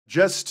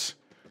Just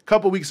a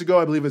couple weeks ago,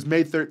 I believe it was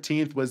May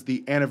 13th, was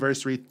the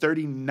anniversary.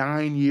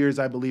 39 years,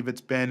 I believe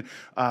it's been,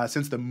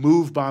 since the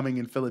MOVE bombing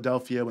in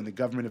Philadelphia, when the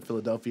government of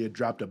Philadelphia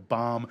dropped a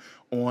bomb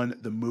on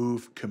the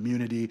MOVE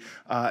community.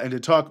 And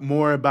to talk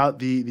more about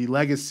the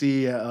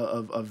legacy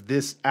of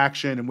this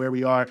action and where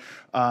we are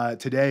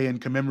today in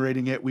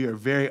commemorating it, we are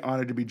very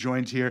honored to be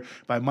joined here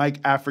by Mike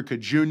Africa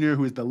Jr.,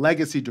 who is the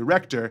legacy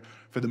director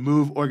for the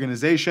MOVE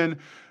organization.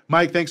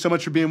 Mike, thanks so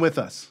much for being with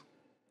us.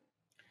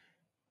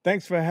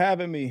 Thanks for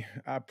having me.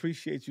 I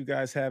appreciate you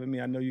guys having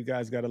me. I know you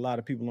guys got a lot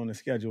of people on the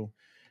schedule,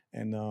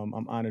 and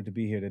I'm honored to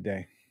be here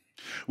today.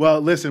 Well,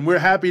 listen, we're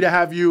happy to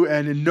have you,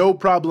 and no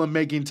problem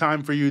making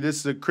time for you. This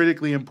is a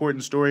critically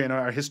important story in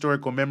our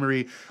historical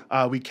memory.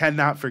 We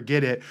cannot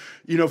forget it.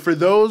 You know, for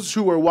those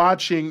who are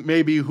watching,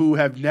 maybe who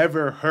have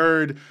never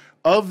heard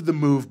of the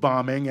MOVE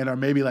bombing and are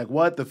maybe like,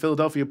 what? The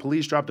Philadelphia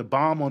police dropped a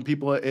bomb on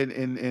people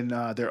in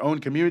their own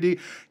community.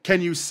 Can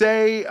you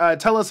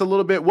tell us a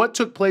little bit what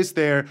took place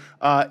there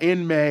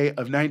in May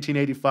of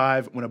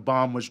 1985 when a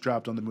bomb was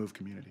dropped on the MOVE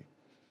community?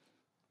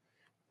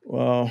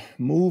 Well,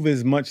 MOVE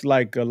is much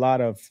like a lot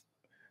of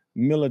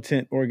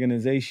militant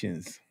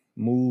organizations.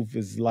 MOVE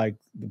is like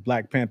the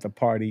Black Panther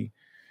Party,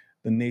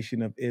 the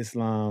Nation of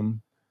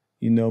Islam.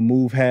 You know,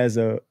 MOVE has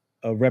a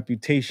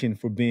reputation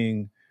for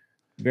being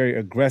very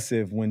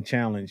aggressive when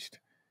challenged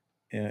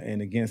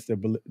and against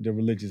the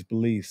religious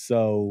beliefs.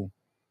 So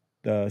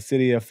the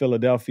city of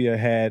Philadelphia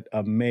had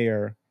a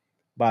mayor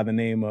by the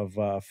name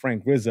of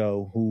Frank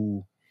Rizzo,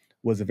 who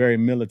was a very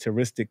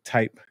militaristic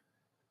type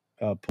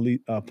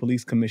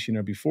police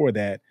commissioner before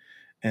that,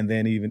 and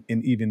then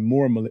even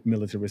more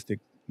militaristic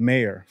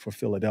mayor for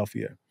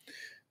Philadelphia.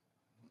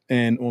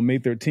 And on May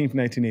 13th,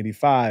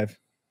 1985,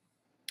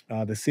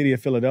 the city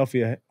of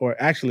Philadelphia, or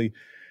actually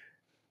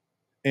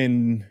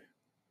in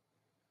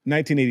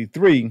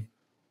 1983,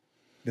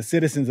 the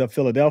citizens of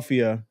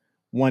Philadelphia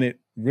wanted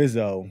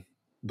Rizzo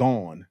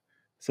gone.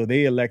 So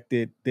they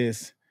elected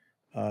this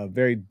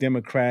very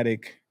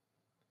democratic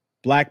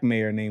Black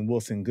mayor named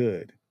Wilson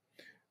Goode.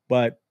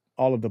 But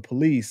all of the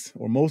police,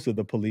 or most of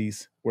the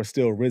police, were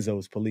still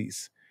Rizzo's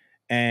police.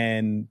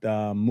 And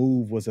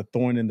MOVE was a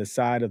thorn in the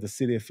side of the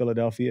city of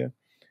Philadelphia.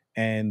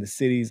 And the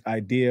city's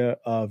idea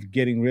of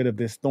getting rid of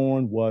this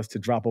thorn was to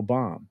drop a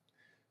bomb.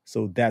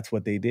 So that's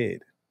what they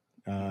did.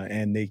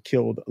 And they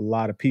killed a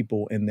lot of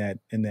people in that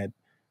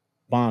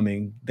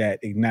bombing that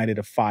ignited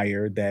a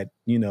fire that,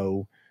 you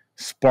know,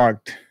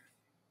 sparked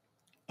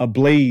a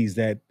blaze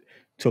that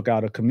took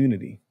out a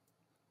community.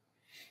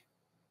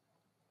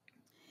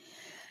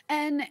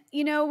 And,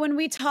 you know, when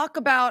we talk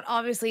about,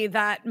 obviously,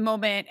 that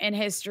moment in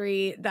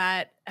history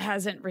that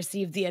hasn't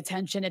received the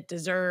attention it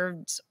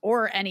deserves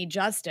or any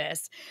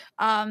justice,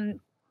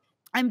 I'm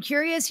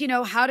curious, you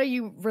know, how do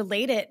you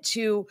relate it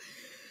to,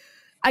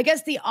 I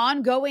guess, the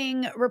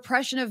ongoing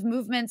repression of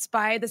movements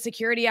by the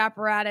security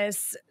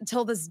apparatus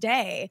till this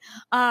day?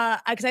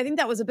 Because I think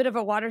that was a bit of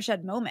a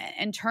watershed moment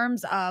in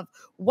terms of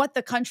what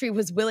the country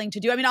was willing to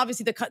do. I mean,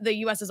 obviously, the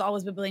U.S. has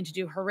always been willing to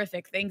do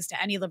horrific things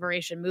to any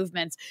liberation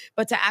movements,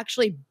 but to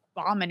actually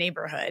bomb a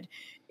neighborhood,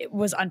 it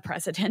was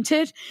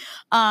unprecedented.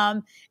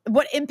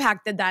 What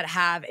impact did that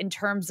have in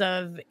terms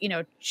of, you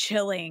know,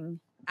 chilling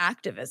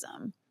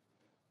activism?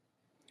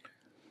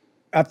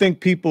 I think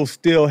people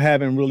still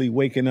haven't really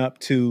waken up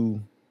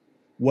to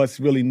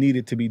what's really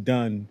needed to be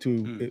done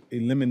to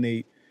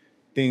eliminate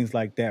things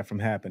like that from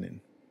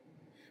happening.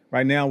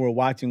 Right now, we're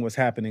watching what's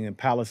happening in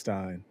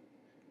Palestine.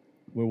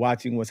 We're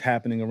watching what's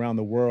happening around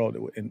the world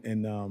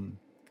in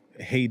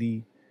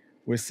Haiti.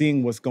 We're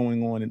seeing what's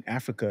going on in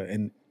Africa.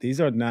 And these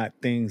are not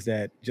things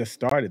that just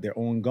started, they're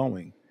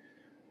ongoing.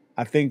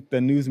 I think the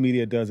news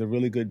media does a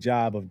really good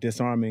job of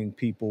disarming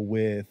people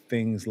with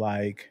things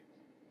like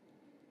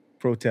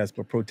protest,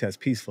 but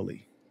protest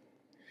peacefully.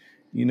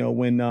 You know,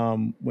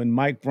 when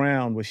Mike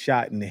Brown was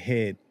shot in the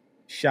head,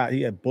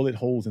 he had bullet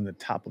holes in the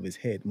top of his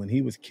head. When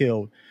he was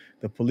killed,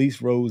 the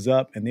police rose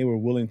up and they were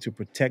willing to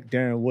protect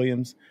Darren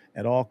Williams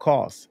at all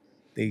costs.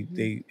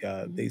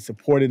 They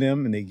supported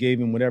him and they gave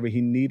him whatever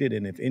he needed.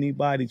 And if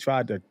anybody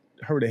tried to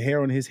hurt a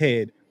hair on his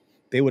head,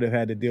 they would have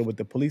had to deal with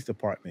the police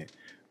department.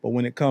 But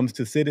when it comes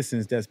to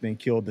citizens that's been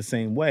killed the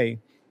same way,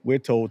 we're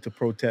told to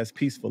protest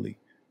peacefully.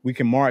 We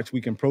can march,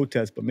 we can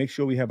protest, but make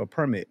sure we have a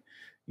permit.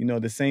 You know,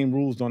 the same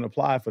rules don't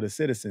apply for the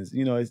citizens.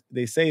 You know,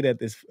 they say that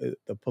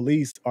the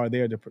police are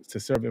there to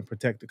serve and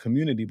protect the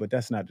community, but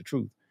that's not the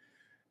truth.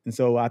 And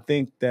so I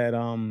think that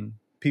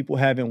people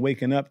haven't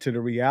waken up to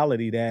the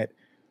reality that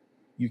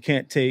you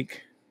can't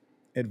take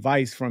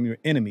advice from your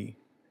enemy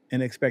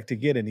and expect to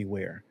get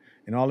anywhere.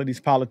 And all of these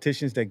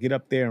politicians that get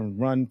up there and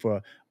run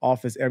for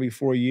office every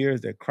 4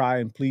 years, that cry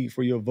and plead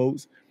for your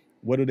votes,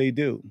 what do?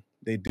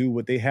 They do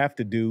what they have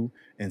to do,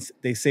 and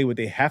they say what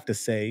they have to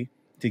say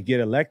to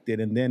get elected,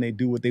 and then they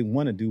do what they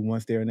want to do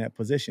once they're in that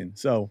position.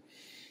 So,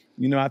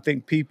 you know, I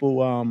think people,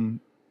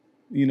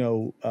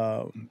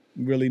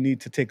 really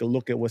need to take a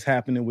look at what's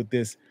happening with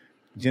this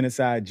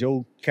Genocide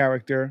Joe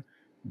character.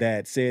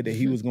 that said that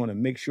he was going to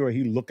make sure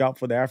he look out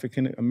for the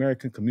African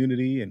American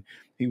community, and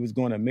he was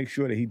going to make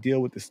sure that he deal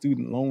with the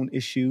student loan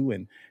issue,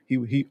 and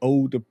he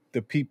owed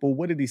the people.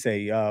 What did he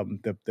say?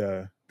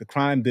 The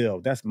crime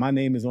bill. That's my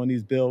name is on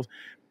these bills,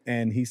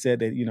 and he said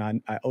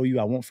that I owe you.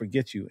 I won't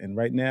forget you. And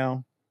right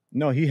now,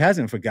 no, he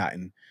hasn't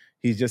forgotten.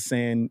 He's just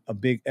saying a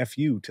big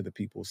fu to the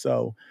people.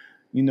 So,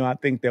 I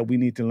think that we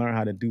need to learn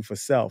how to do for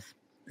self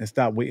and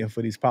stop waiting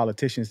for these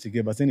politicians to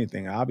give us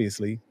anything.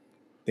 Obviously,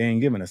 they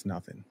ain't giving us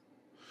nothing.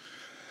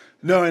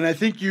 No, and I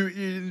think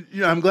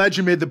I'm glad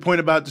you made the point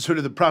about sort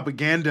of the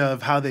propaganda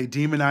of how they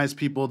demonize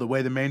people, the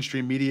way the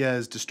mainstream media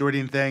is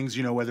distorting things,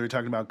 whether we're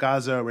talking about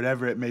Gaza or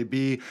whatever it may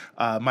be,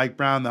 Mike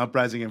Brown, the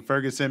uprising in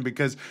Ferguson,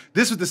 because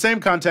this was the same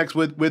context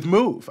with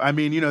MOVE. I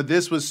mean,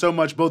 this was so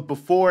much both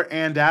before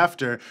and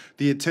after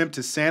the attempt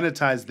to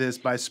sanitize this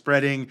by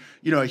spreading,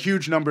 a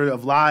huge number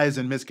of lies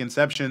and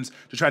misconceptions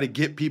to try to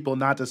get people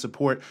not to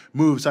support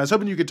MOVE. So I was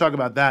hoping you could talk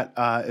about that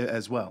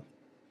as well.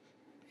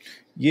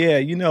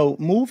 Yeah,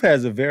 MOVE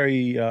has a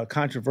very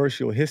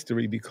controversial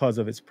history because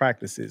of its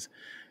practices.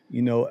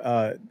 In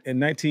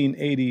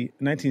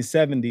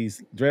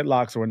 1970s,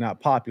 dreadlocks were not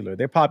popular.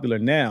 They're popular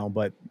now,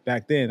 but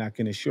back then, I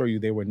can assure you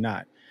they were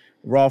not.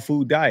 Raw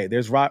food diet.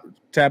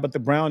 Tabitha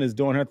Brown is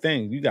doing her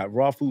thing. You got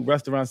raw food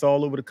restaurants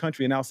all over the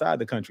country and outside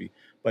the country.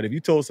 But if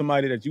you told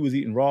somebody that you was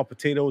eating raw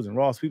potatoes and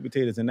raw sweet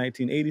potatoes in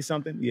 1980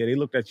 something, yeah, they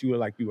looked at you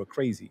like you were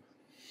crazy.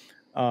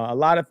 A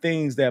lot of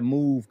things that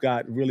MOVE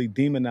got really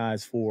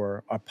demonized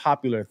for are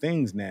popular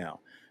things now,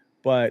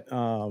 but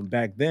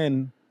back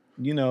then,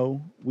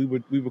 we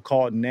were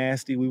called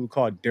nasty, we were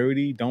called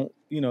dirty.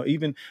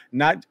 Even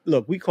not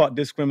look. We caught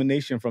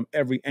discrimination from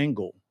every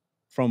angle,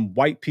 from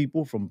white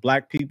people, from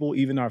black people,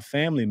 even our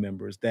family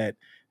members that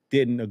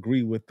didn't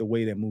agree with the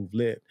way that MOVE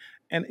lived.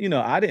 And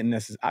I didn't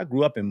necessarily. I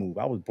grew up in MOVE.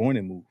 I was born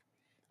in MOVE.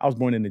 I was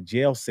born in a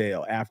jail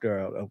cell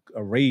after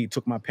a raid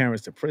took my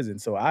parents to prison.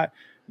 So I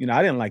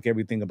didn't like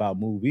everything about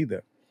MOVE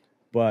either.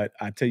 But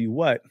I tell you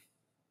what,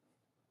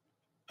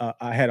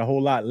 I had a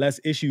whole lot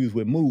less issues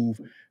with MOVE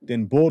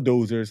than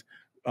bulldozers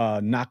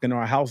knocking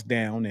our house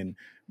down and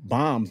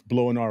bombs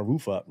blowing our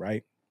roof up,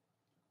 right?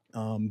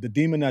 The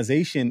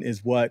demonization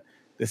is what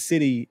the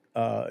city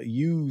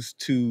used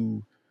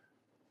to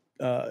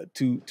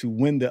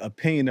win the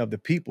opinion of the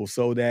people,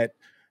 so that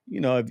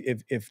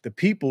if the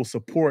people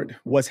support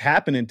what's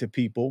happening to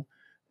people,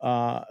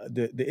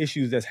 the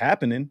issues that's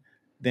happening,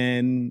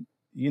 then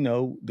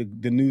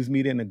the news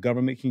media and the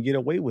government can get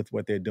away with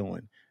what they're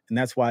doing. And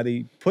that's why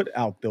they put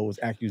out those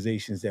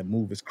accusations that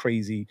MOVE is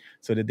crazy,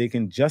 so that they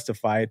can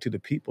justify it to the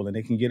people and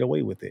they can get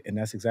away with it. And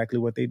that's exactly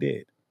what they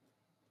did.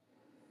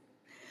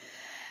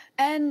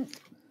 And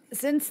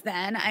since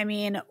then, I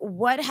mean,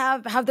 what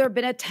have there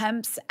been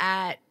attempts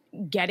at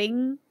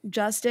getting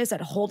justice,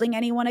 at holding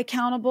anyone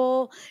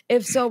accountable?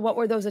 If so, what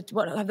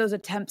have those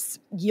attempts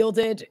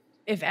yielded,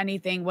 if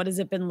anything? What has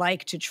it been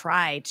like to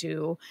try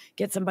to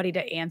get somebody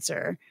to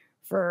answer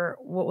for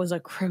what was a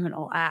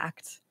criminal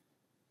act?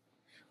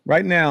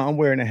 Right now, I'm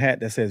wearing a hat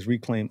that says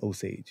Reclaim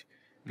Osage,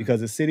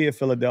 because the city of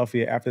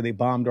Philadelphia, after they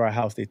bombed our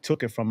house, they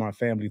took it from our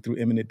family through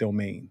eminent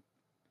domain.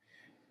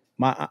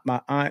 My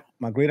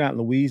great aunt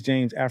Louise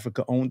James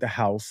Africa owned the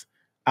house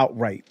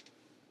outright,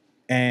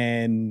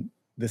 and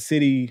the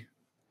city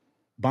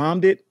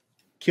bombed it,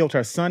 killed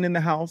her son in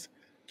the house,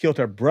 killed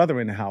her brother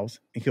in the house,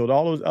 and killed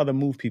all those other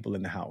MOVE people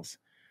in the house.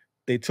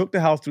 They took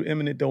the house through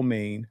eminent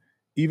domain,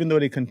 even though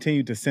they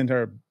continued to send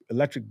her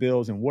electric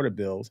bills and water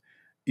bills,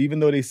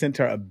 even though they sent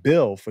her a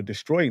bill for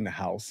destroying the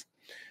house.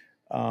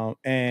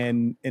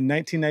 And in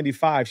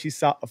 1995, she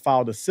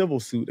filed a civil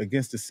suit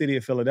against the city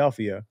of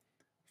Philadelphia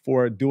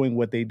for doing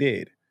what they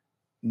did.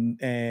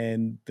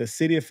 And the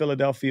city of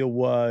Philadelphia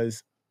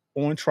was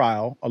on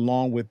trial,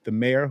 along with the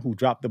mayor who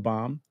dropped the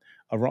bomb,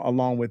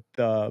 along with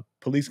the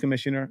police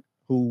commissioner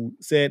who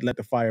said, let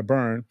the fire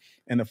burn,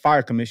 and the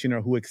fire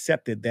commissioner who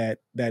accepted that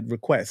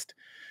request.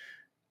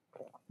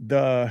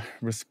 The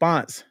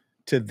response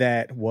to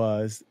that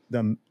was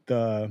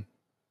the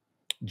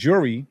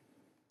jury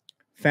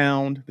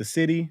found the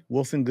city,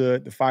 Wilson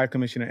Good, the fire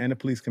commissioner, and the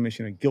police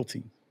commissioner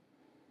guilty.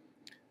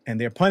 And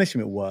their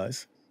punishment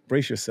was,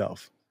 brace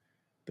yourself,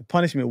 the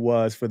punishment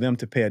was for them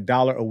to pay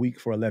 $1 a week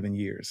for 11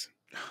 years.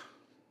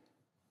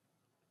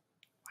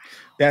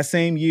 That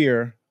same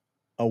year,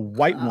 a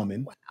white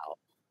woman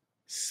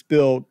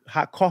spilled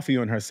hot coffee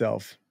on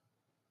herself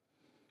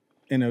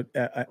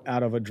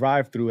out of a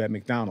drive-thru at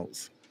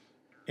McDonald's.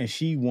 And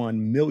she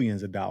won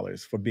millions of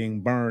dollars for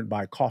being burned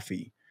by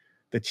coffee.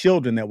 The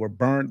children that were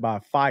burned by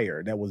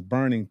fire, that was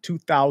burning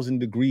 2,000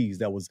 degrees,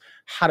 that was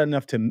hot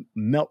enough to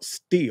melt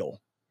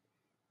steel,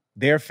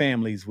 their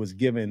families was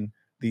given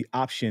the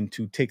option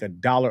to take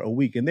 $1 a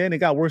week. And then it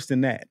got worse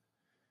than that.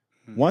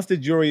 Once the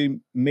jury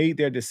made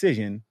their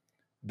decision,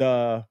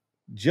 the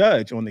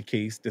judge on the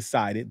case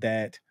decided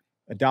that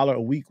 $1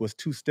 a week was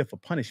too stiff a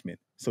punishment.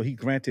 So he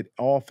granted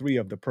all three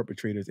of the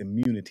perpetrators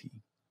immunity.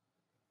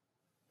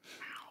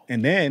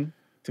 And then,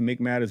 to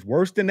make matters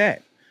worse than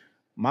that,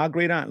 my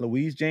great aunt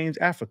Louise James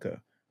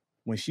Africa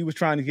when she was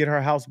trying to get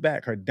her house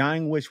back, her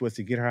dying wish was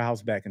to get her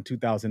house back in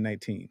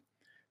 2019.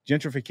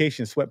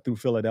 Gentrification swept through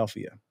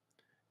Philadelphia,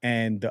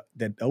 and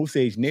the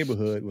Osage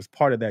neighborhood was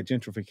part of that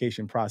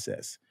gentrification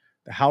process.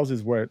 The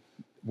houses were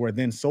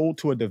then sold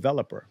to a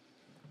developer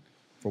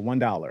for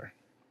 $1.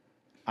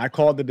 I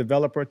called the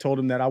developer, told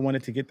him that I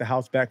wanted to get the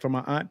house back from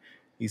my aunt.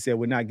 He said,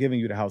 "We're not giving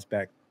you the house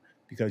back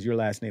because your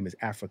last name is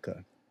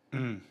Africa."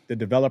 The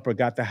developer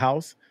got the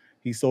house.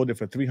 He sold it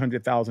for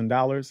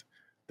 $300,000.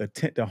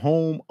 The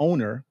home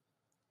owner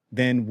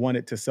then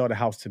wanted to sell the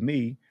house to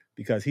me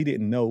because he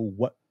didn't know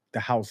what the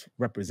house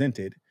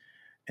represented.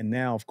 And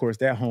now, of course,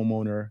 that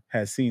homeowner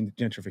has seen the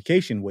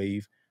gentrification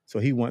wave, so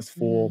he wants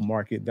full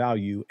market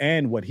value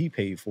and what he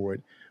paid for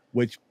it,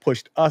 which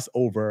pushed us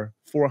over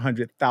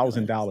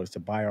 $400,000 to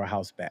buy our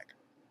house back.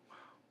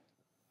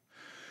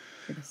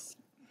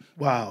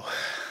 Wow.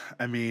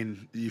 I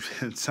mean,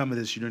 some of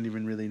this you don't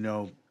even really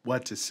know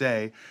what to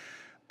say.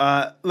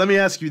 Let me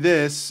ask you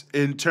this.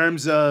 In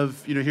terms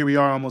of, here we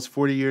are almost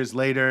 40 years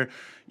later.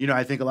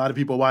 I think a lot of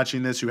people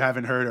watching this who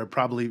haven't heard are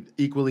probably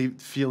equally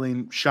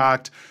feeling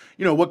shocked.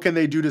 What can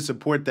they do to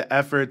support the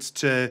efforts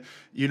to,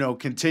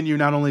 continue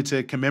not only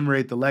to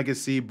commemorate the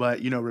legacy,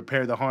 but,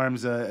 repair the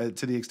harms to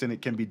the extent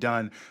it can be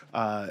done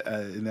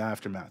in the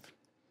aftermath?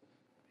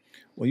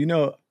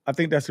 Well, I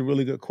think that's a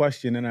really good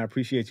question, and I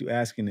appreciate you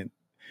asking it.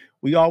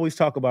 We always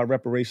talk about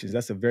reparations.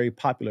 That's a very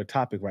popular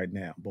topic right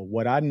now. But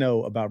what I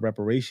know about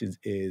reparations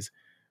is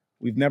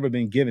we've never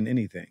been given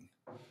anything.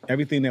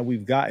 Everything that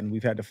we've gotten,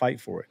 we've had to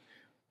fight for it.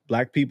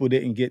 Black people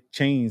didn't get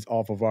chains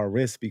off of our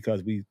wrists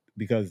because the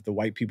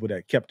white people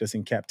that kept us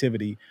in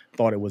captivity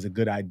thought it was a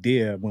good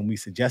idea when we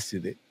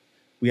suggested it.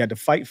 We had to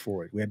fight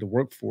for it. We had to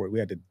work for it. We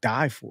had to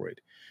die for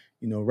it.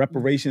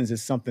 Reparations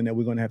is something that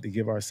we're going to have to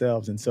give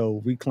ourselves. And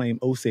so Reclaim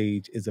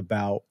Osage is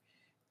about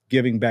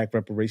giving back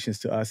reparations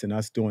to us and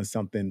us doing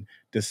something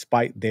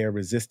despite their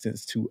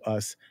resistance to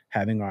us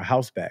having our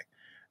house back.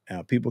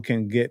 People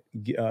can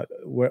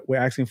we're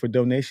asking for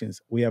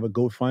donations. We have a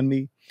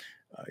GoFundMe.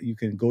 You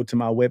can go to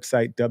my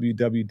website,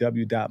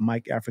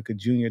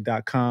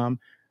 www.mikeafricajr.com.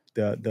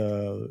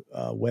 The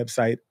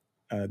website,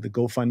 the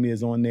GoFundMe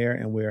is on there,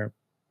 and we're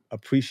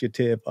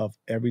appreciative of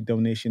every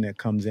donation that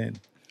comes in.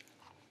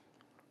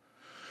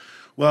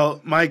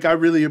 Well, Mike, I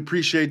really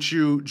appreciate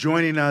you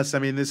joining us. I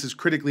mean, this is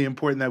critically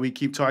important that we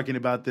keep talking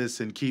about this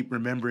and keep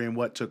remembering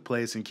what took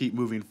place and keep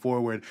moving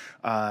forward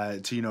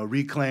to,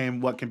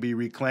 reclaim what can be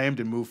reclaimed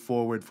and move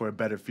forward for a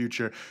better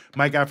future.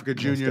 Mike Africa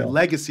Jr.,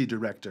 Legacy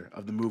Director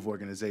of the MOVE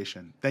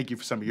organization. Thank you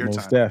for some of your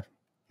time here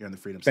on the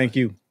Freedom Side. Thank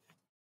you.